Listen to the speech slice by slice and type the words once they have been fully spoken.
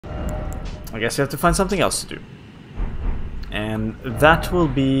I guess you have to find something else to do. And that will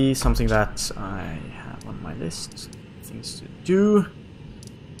be something that I have on my list. Things to do.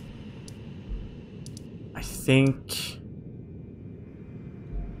 I think...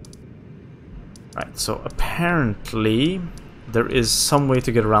 Right, so apparently there is some way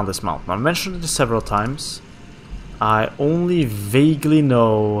to get around this mountain. I mentioned it several times. I only vaguely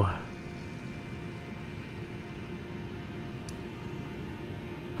know...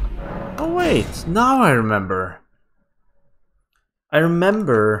 Oh wait, now I remember. I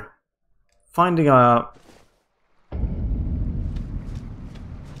remember finding a...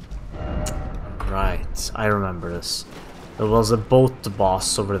 Right, I remember this. There was a boat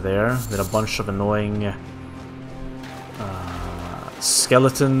boss over there with a bunch of annoying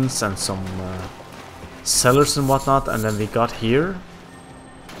skeletons and some sellers and whatnot, and then we got here.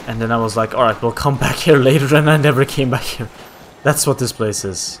 And then I was like, alright, we'll come back here later, and I never came back here. That's what this place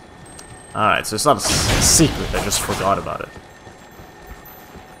is. Alright, so it's not a secret, I just forgot about it.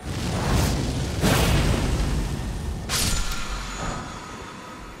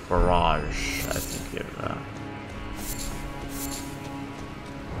 Barrage, I think it...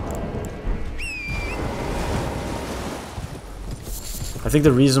 I think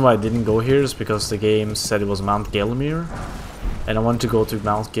the reason why I didn't go here is because the game said it was Mount Gelmir, and I wanted to go to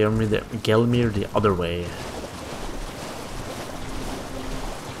Mount Gelmir the other way.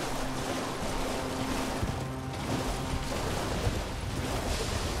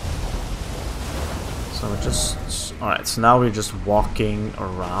 So we're just... Alright, so now we're just walking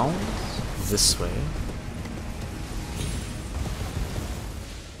around this way.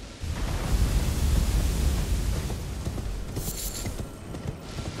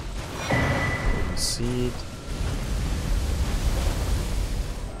 Seed.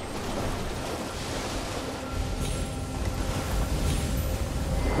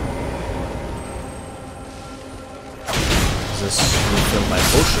 Does this refill my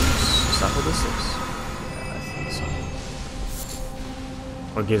potions? Is that what this is? Yeah, I think so.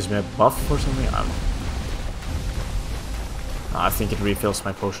 Or gives me a buff or something? I don't know. No, I think it refills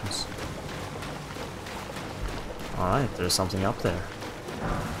my potions. Alright, there's something up there.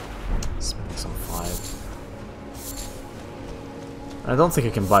 Spending some 5. I don't think I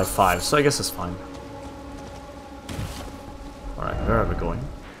can buy 5, so I guess it's fine. Alright, where are we going?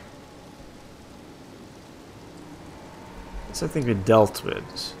 This I think we dealt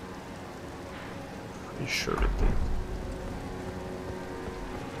with. Pretty sure we did.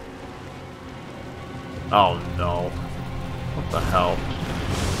 Oh no. What the hell?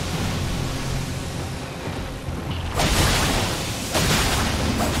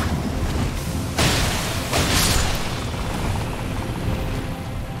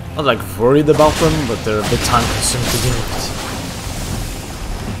 I was like worried about them, but they're a bit time consuming to deal with.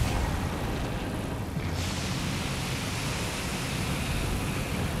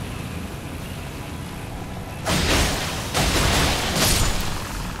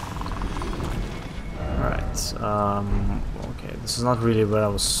 Alright, okay, this is not really where I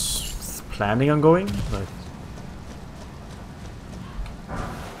was planning on going, but...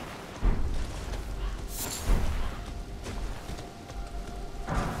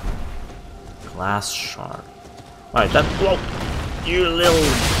 Glass shard. Alright, that... Whoa! You little...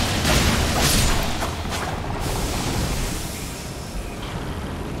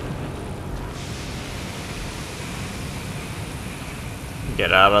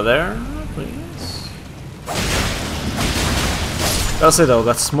 Get out of there, please. Gotta say though,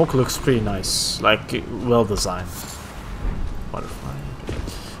 that smoke looks pretty nice. Like, well designed. Butterfly.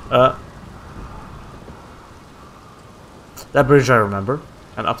 That bridge I remember.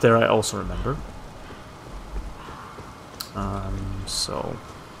 And up there I also remember. So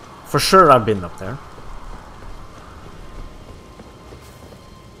for sure I've been up there.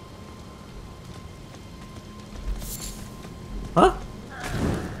 Huh?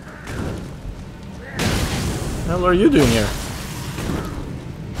 What the hell are you doing here?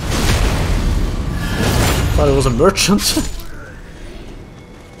 Thought it was a merchant.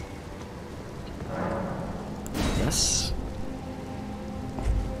 Yes.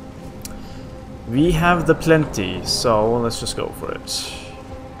 We have the plenty, so let's just go for it.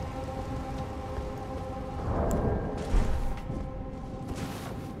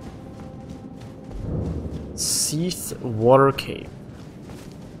 Seath Water Cave.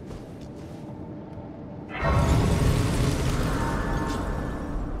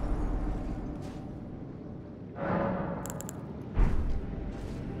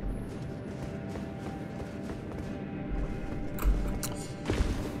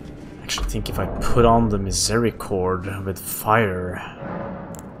 I think if I put on the Misericord with fire,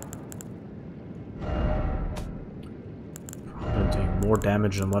 more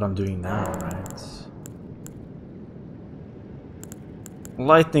damage than what I'm doing now, right?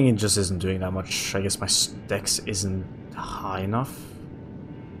 Lightning, it just isn't doing that much. I guess my dex isn't high enough.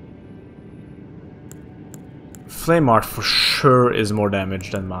 Flame Art for sure is more damage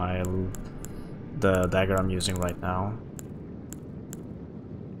than the dagger I'm using right now.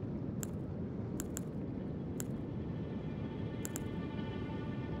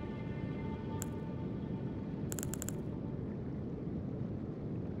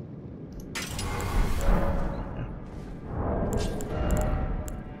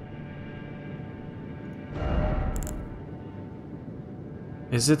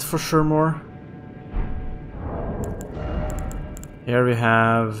 Is it for sure more? Here we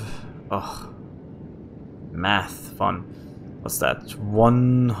have... oh, math, fun. What's that?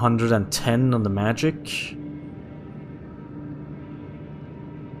 110 on the magic.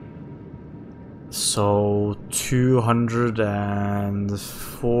 So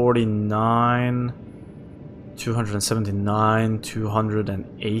 249, 279,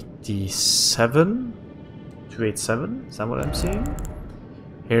 287, 287. Is that what I'm seeing?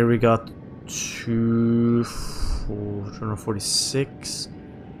 Here we got 246,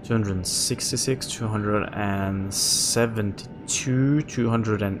 266, 272,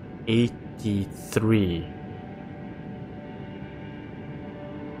 283.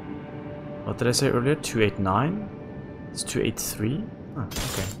 What did I say earlier? 289? It's 283? Oh,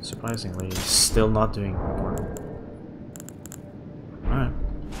 okay, surprisingly, still not doing more. Alright.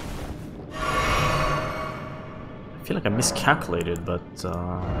 I feel like I miscalculated, but at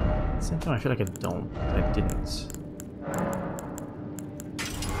the same time I feel like I didn't.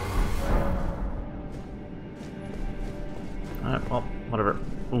 Alright, well, whatever.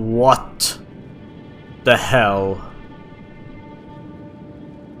 What the hell?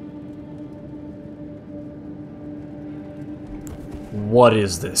 What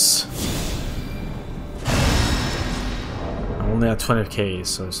is this? I'm only at 20k,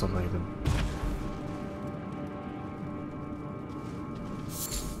 so it's not like that.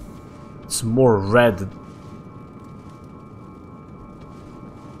 It's more red.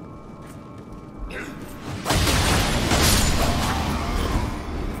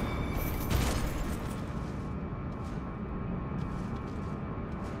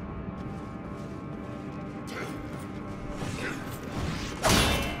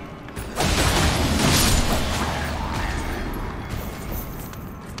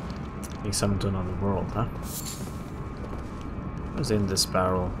 Summon to another world, huh? What's in this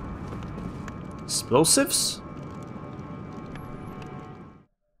barrel? Explosives?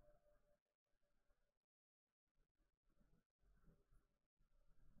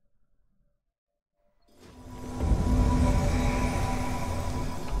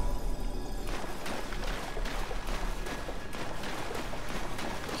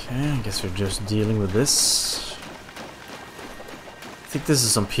 Okay, I guess we're just dealing with this. I think this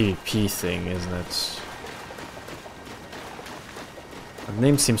is some PvP thing, isn't it? The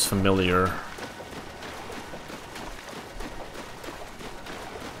name seems familiar.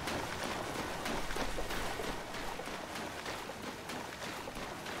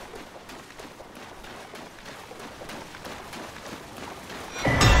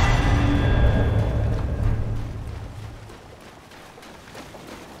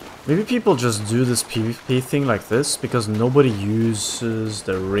 Maybe people just do this PvP thing like this because nobody uses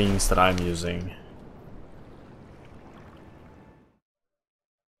the rings that I'm using.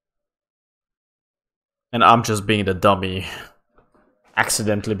 And I'm just being the dummy,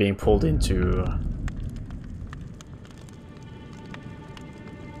 accidentally being pulled into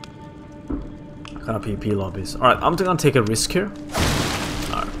kind of PvP lobbies. Alright, I'm gonna take a risk here.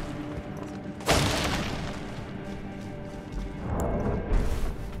 Alright.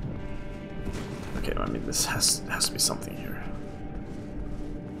 Okay, I mean, this has to be something here.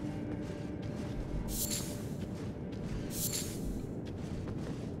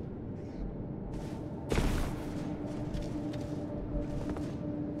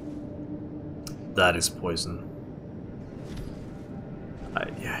 That is poison.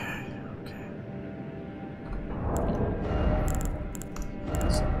 Yeah, okay.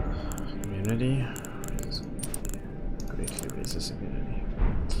 So, immunity. Greatly raises immunity.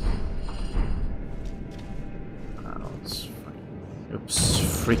 Let's oops,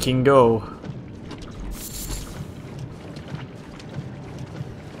 freaking go.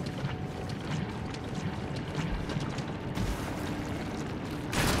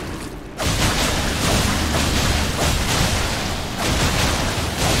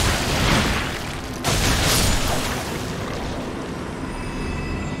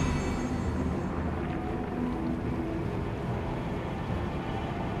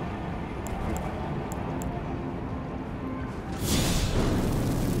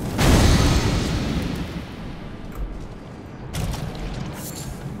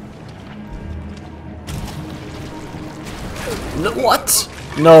 No, what?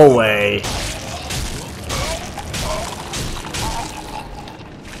 No way.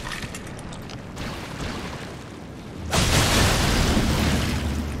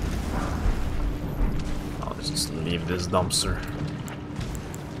 I'll just leave this dumpster.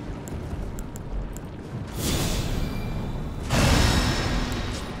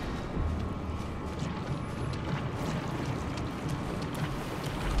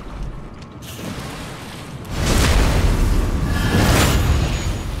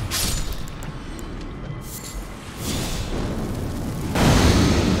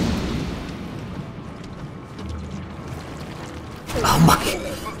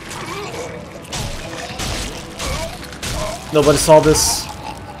 Nobody saw this.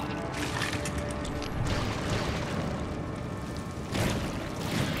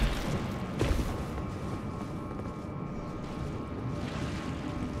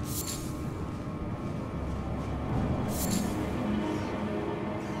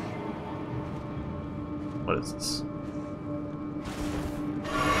 What is this?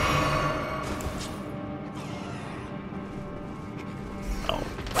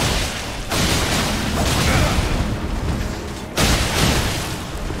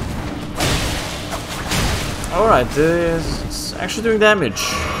 Alright, it's actually doing damage.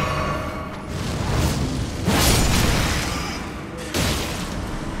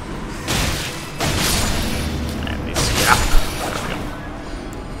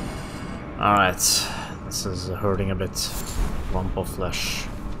 Alright, this is hurting a bit. Lump of flesh.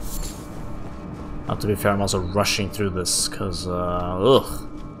 Not to be fair, I'm also rushing through this because, ugh,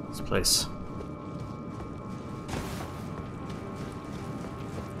 this place.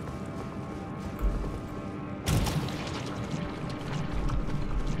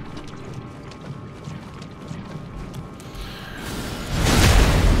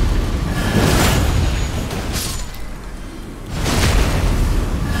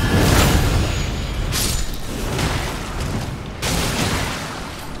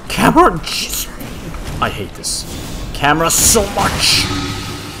 Camera, jeez. I hate this camera so much.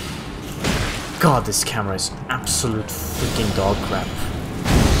 God, this camera is absolute freaking dog crap.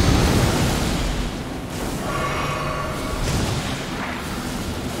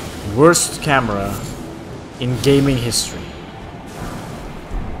 Worst camera in gaming history.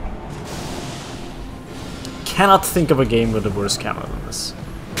 Cannot think of a game with a worse camera than this.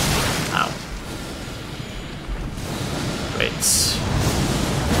 Ow. Great.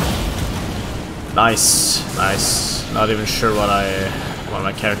 Nice, nice. Not even sure what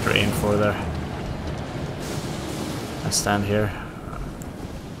my character aimed for there. I stand here.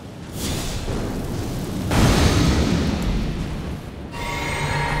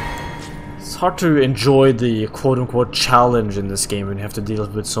 It's hard to enjoy the quote-unquote challenge in this game when you have to deal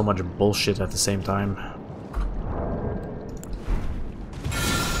with so much bullshit at the same time.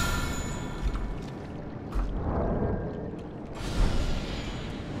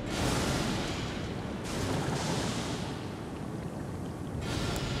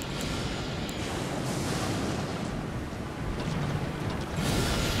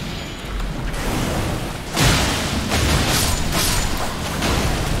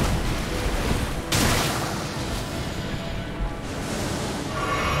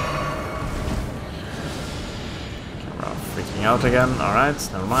 Out again, alright,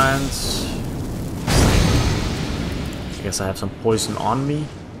 never mind. I guess I have some poison on me.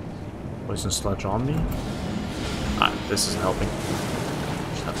 Poison sludge on me. Ah, this isn't helping.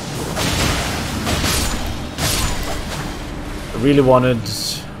 I really wanted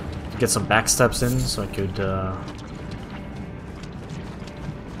to get some backstabs in so I could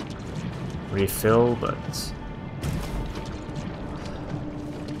refill, but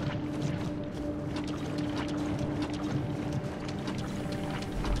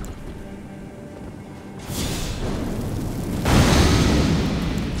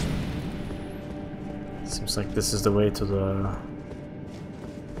seems like this is the way to the...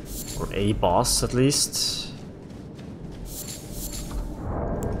 or a boss, at least.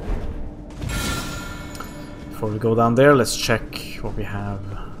 Before we go down there, let's check what we have.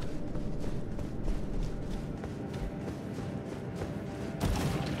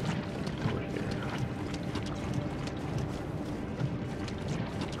 Over here.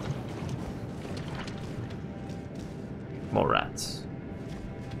 More rats.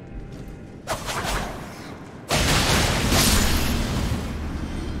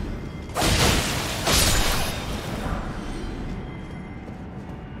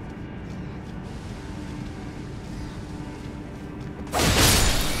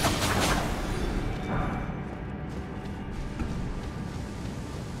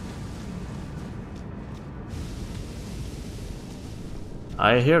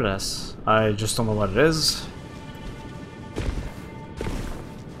 I hear this. I just don't know what it is.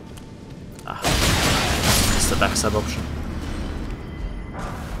 Ah, it's the backstab option.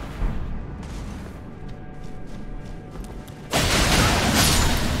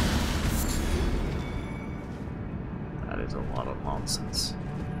 That is a lot of nonsense.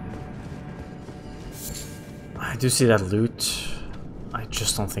 I do see that loot. I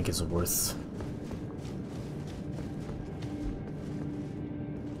just don't think it's worth.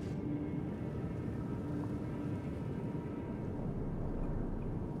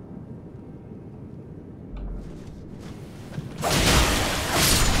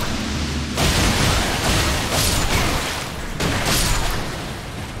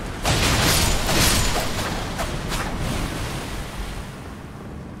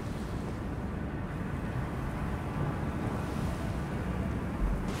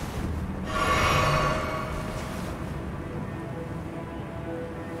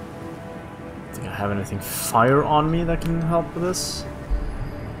 Have anything fire on me that can help with this?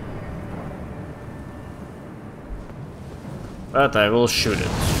 But I will shoot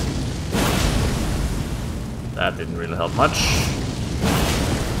it. That didn't really help much.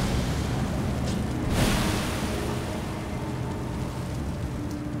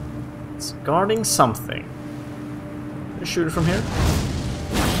 It's guarding something. Can I shoot it from here?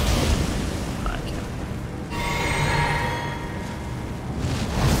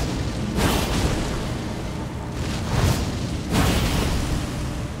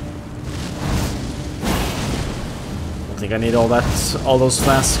 I think I need all those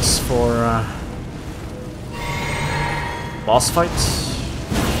flasks for boss fights.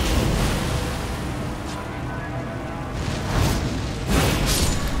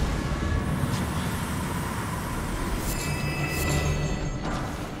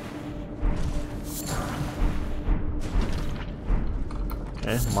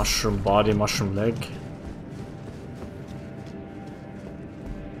 Okay, mushroom body, mushroom leg.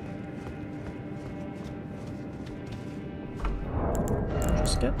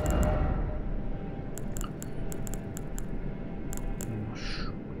 Get.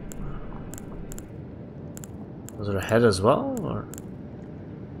 Was it a head as well, or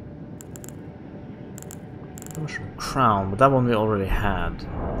mushroom crown? But that one we already had.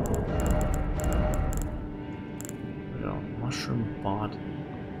 No, mushroom body.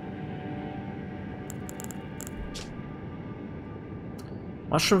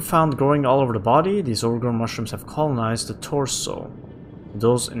 Mushroom found growing all over the body. These overgrown mushrooms have colonized the torso.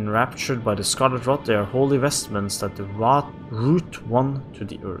 Those enraptured by the scarlet rot, they are holy vestments that the root one to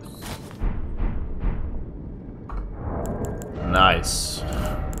the earth. Nice.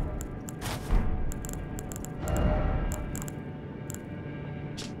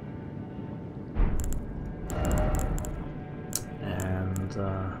 And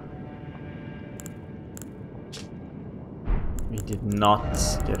we did not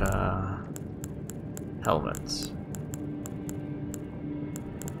get a helmet.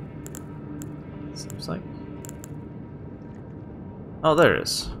 Seems like. Oh, there it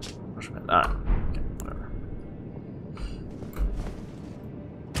is. Ah, okay, whatever.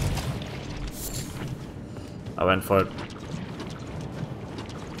 I went for it.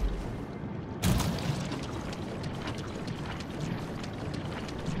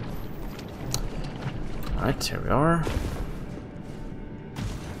 Alright, here we are.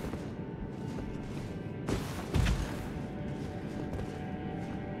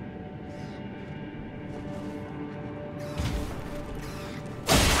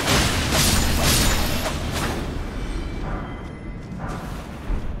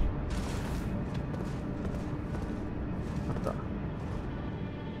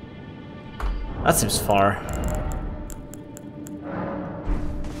 That seems far.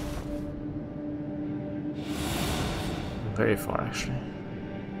 Very far, actually.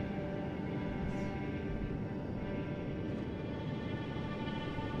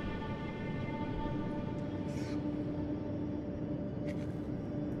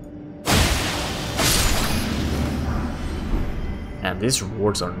 And these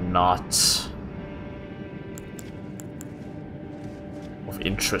rewards are not of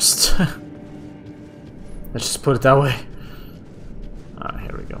interest. Let's just put it that way. Ah,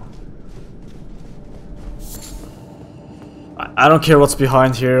 here we go. I don't care what's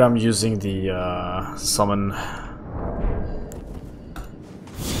behind here. I'm using the summon.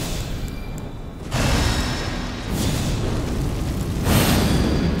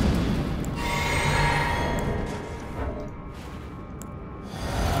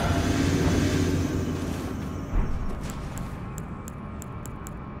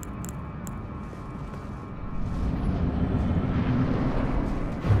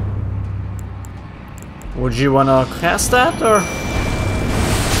 Would you wanna cast that, or?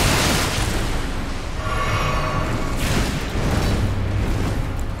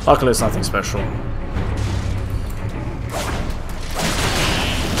 Luckily, it's nothing special.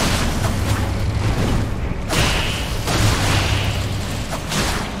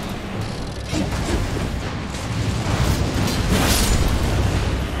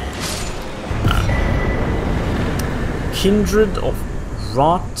 Kindred of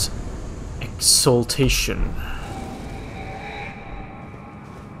Wrought Exaltation.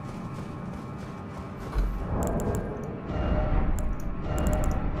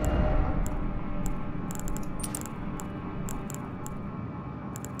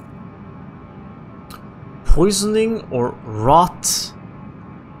 Poisoning or rot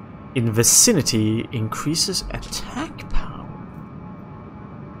in vicinity increases attack power.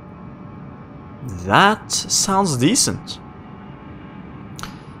 That sounds decent.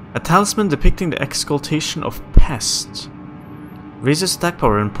 A talisman depicting the exaltation of pest. Raises attack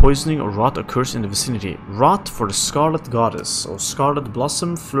power when poisoning or rot occurs in the vicinity. Rot for the Scarlet Goddess, or Scarlet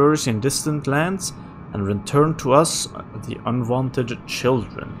Blossom, flourish in distant lands and return to us, the unwanted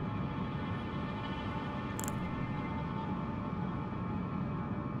children.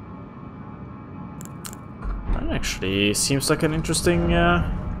 That actually seems like an interesting...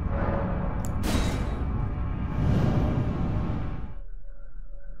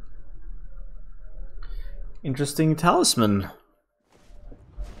 interesting talisman.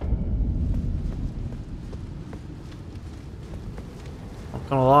 Not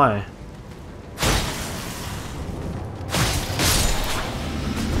gonna lie.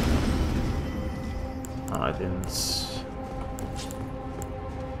 Oh, I didn't.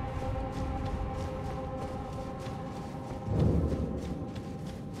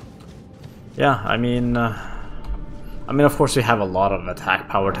 Yeah, I mean, of course we have a lot of attack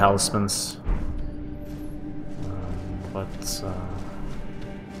power talismans. But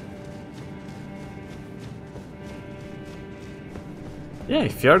yeah,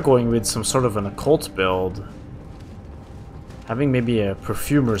 if you are going with some sort of an occult build, having maybe a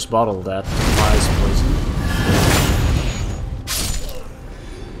perfumer's bottle that applies poison,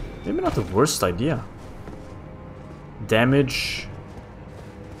 maybe not the worst idea. Damage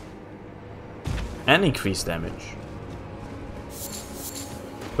and increased damage,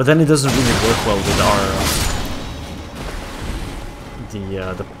 but then it doesn't really work well with our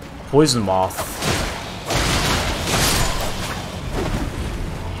the poison moth.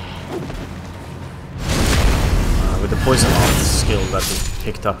 With the poison moth skill that we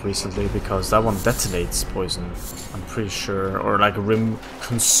picked up recently, because that one detonates poison, I'm pretty sure, or like rim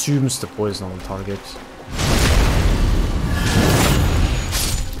consumes the poison on the target.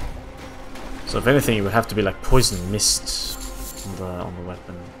 So if anything, it would have to be like poison mist on the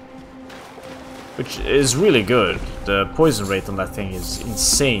weapon. Which is really good. The poison rate on that thing is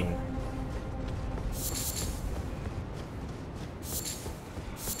insane.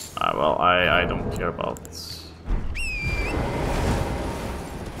 Well, I don't care about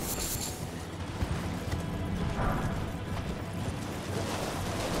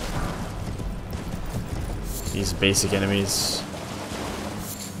these basic enemies.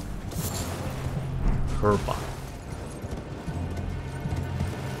 Herba.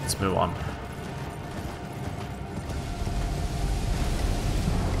 Let's move on.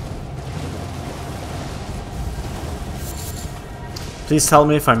 Please tell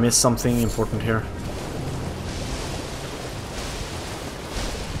me if I missed something important here.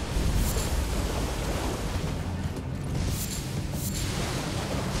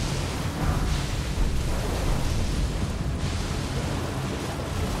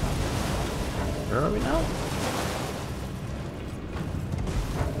 Where are we now?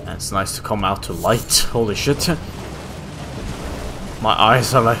 It's nice to come out to light. Holy shit. My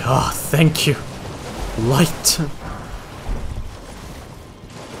eyes are like, oh, thank you. Light.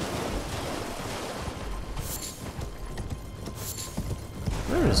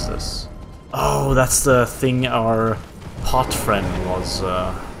 Where is this? Oh, that's the thing our pot friend was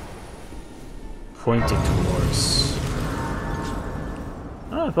pointing towards.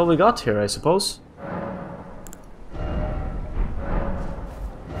 Oh, I probably got here, I suppose.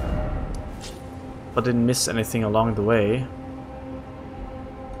 But didn't miss anything along the way.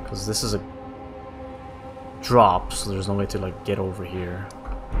 Because this is a drop, so there's no way to like get over here.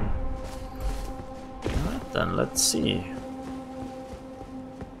 Alright then, let's see.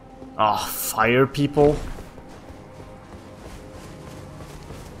 Ah, oh, fire people.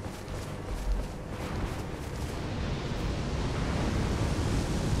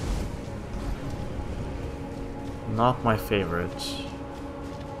 Not my favorite.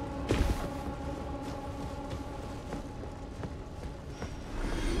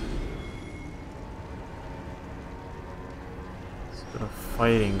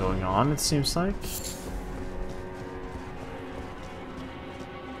 fighting going on, it seems like.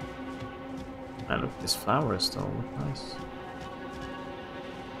 And look, these flowers though look nice.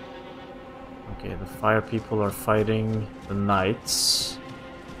 Okay, the fire people are fighting the knights.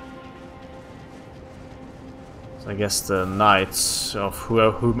 So I guess the knights of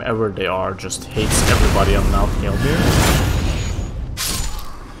whomever they are just hates everybody on Mount Helmir.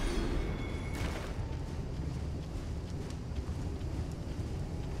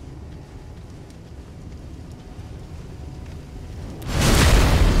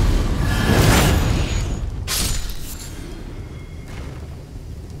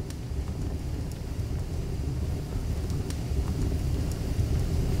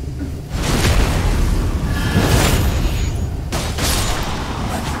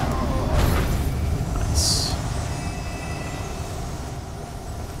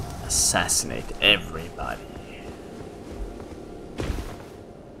 Assassinate everybody.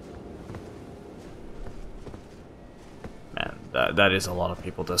 Man, that is a lot of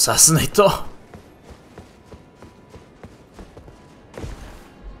people to assassinate though.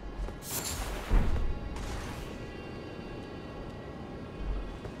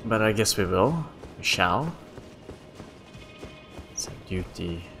 But I guess we will. We shall. It's a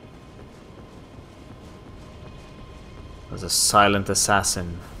duty. As a silent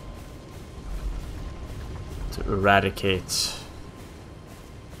assassin. To eradicate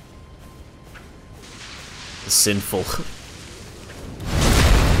the sinful.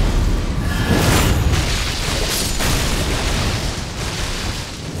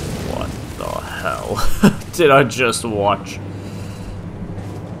 What the hell did I just watch? Okay.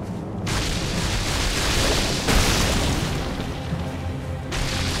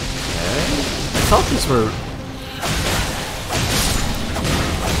 I thought these were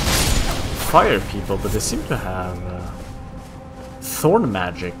fire people, but they seem to have thorn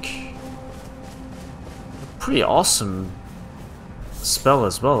magic. A pretty awesome spell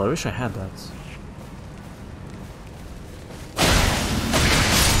as well. I wish I had that.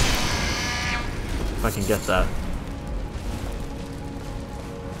 If I can get that.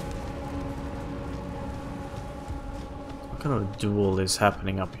 What kind of duel is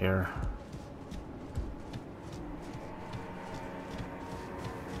happening up here?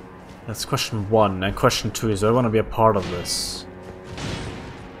 That's question 1, and question 2 is, do I want to be a part of this?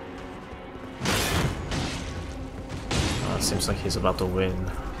 Oh, it seems like he's about to win.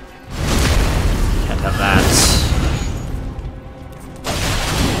 Can't have that.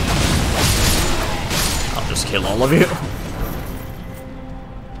 I'll just kill all of you.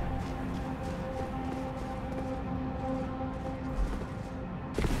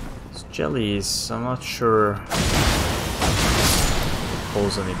 These jellies, I'm not sure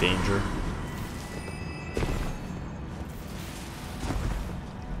pose any danger.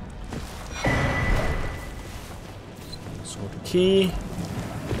 Sword key.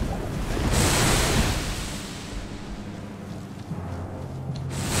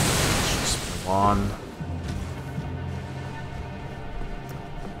 Just move on.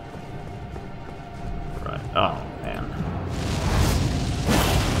 Right. Oh man.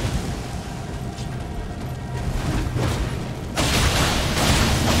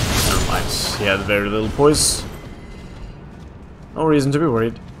 He had very little poise. No reason to be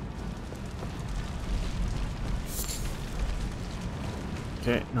worried.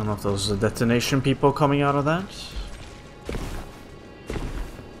 Okay, none of those detonation people coming out of that.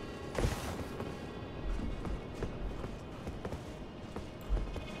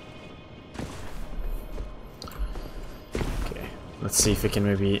 Okay, let's see if we can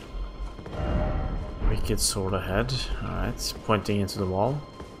maybe wicked sword ahead. Alright, pointing into the wall.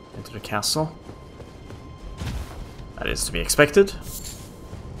 Into the castle. That is to be expected.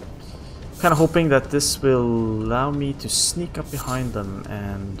 I'm kind of hoping that this will allow me to sneak up behind them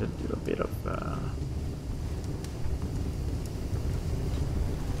and do a bit of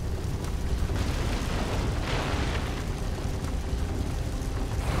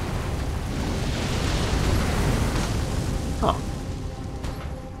huh.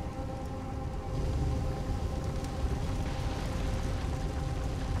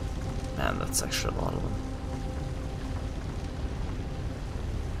 Man, that's actually a lot of them.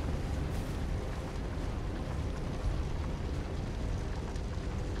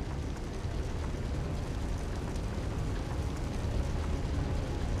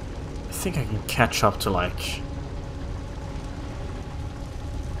 I think I can catch up to like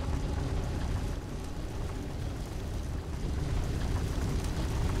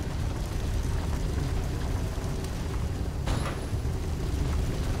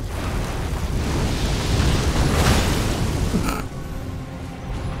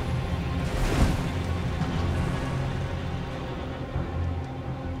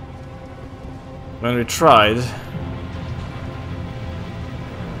when we tried.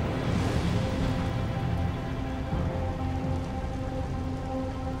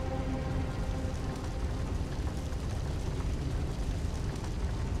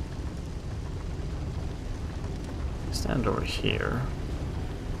 Stand over here.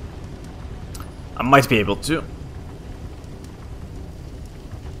 I might be able to.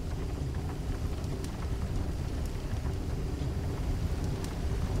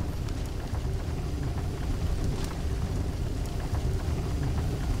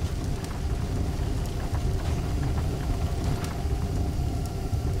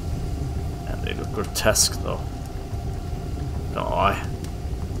 And they look grotesque though. Don't lie.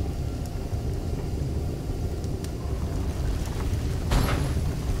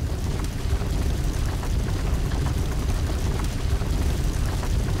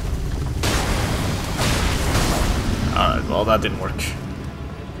 Well, that didn't work.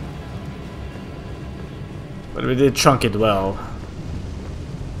 But we did chunk it well.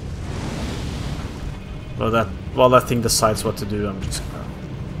 While that thing decides what to do, I'm just gonna...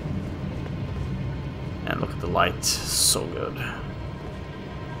 And look at the light. So good.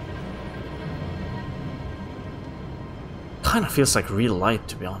 Kind of feels like real light,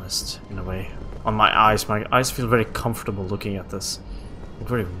 to be honest, in a way. On my eyes. My eyes feel very comfortable looking at this.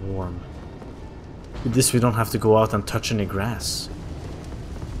 Very warm. With this we don't have to go out and touch any grass.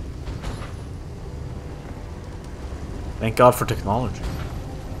 Thank God for technology.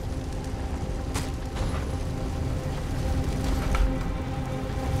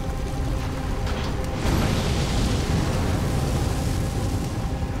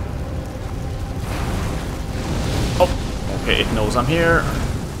 Oh, okay, it knows I'm here.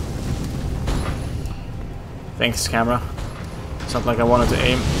 Thanks, camera. It's not like I wanted to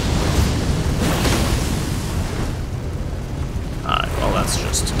aim. That's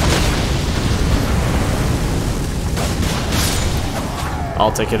just...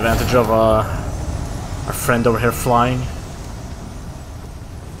 I'll take advantage of our friend over here flying.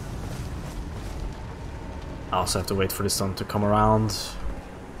 I also have to wait for this one to come around.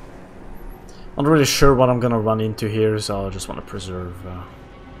 I'm not really sure what I'm gonna run into here, so I just want to preserve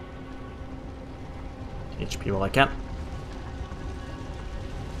HP while I can.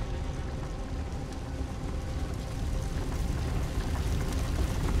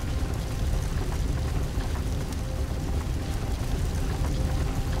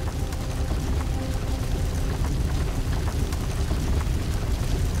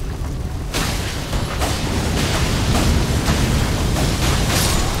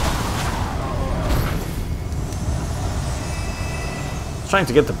 Trying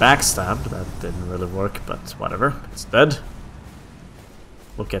to get the backstab, that didn't really work, but whatever, it's dead.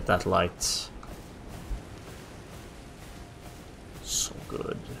 Look at that light. So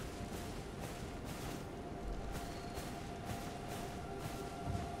good.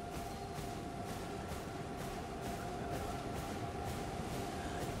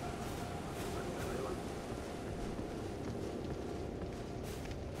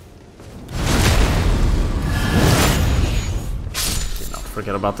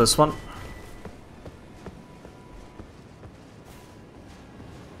 Forget about this one.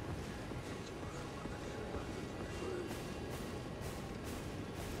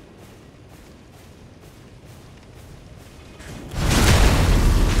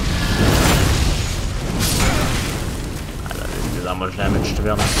 That didn't do that much damage, to be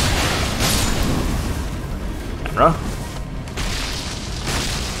honest. Camera.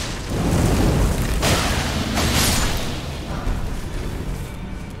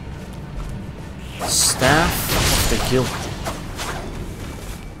 Staff of the Guilty.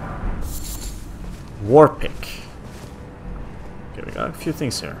 War pick. Okay, we got a few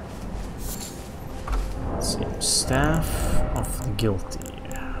things here. Let's see. Staff of the Guilty.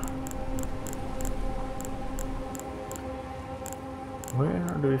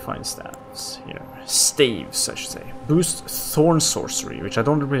 Where do we find staffs? Here. Staves, I should say. Boost Thorn Sorcery, which I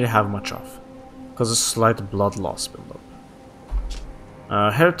don't really have much of. Causes slight blood loss buildup. A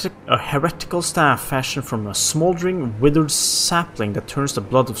heretical staff fashioned from a smoldering, withered sapling that turns the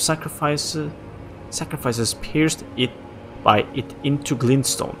blood of sacrifices pierced by it into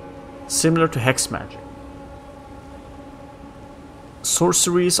glintstone, similar to hex magic.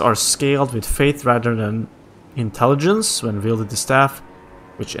 Sorceries are scaled with faith rather than intelligence when wielded the staff,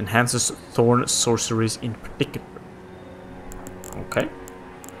 which enhances thorn sorceries in particular. Okay.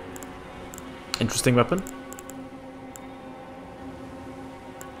 Interesting weapon.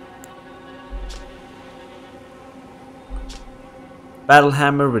 Battle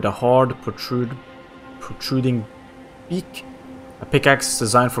hammer with a hard protruding beak A pickaxe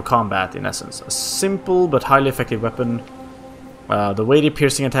designed for combat, in essence. A simple but highly effective weapon. The weighty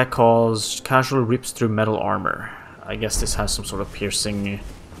piercing attack caused casual rips through metal armor. I guess this has some sort of piercing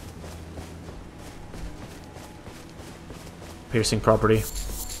property.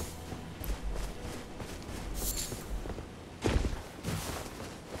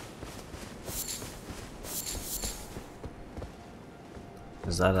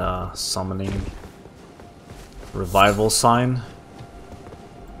 Is that a summoning revival sign?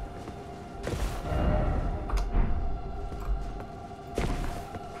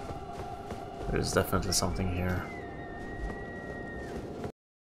 There's definitely something here.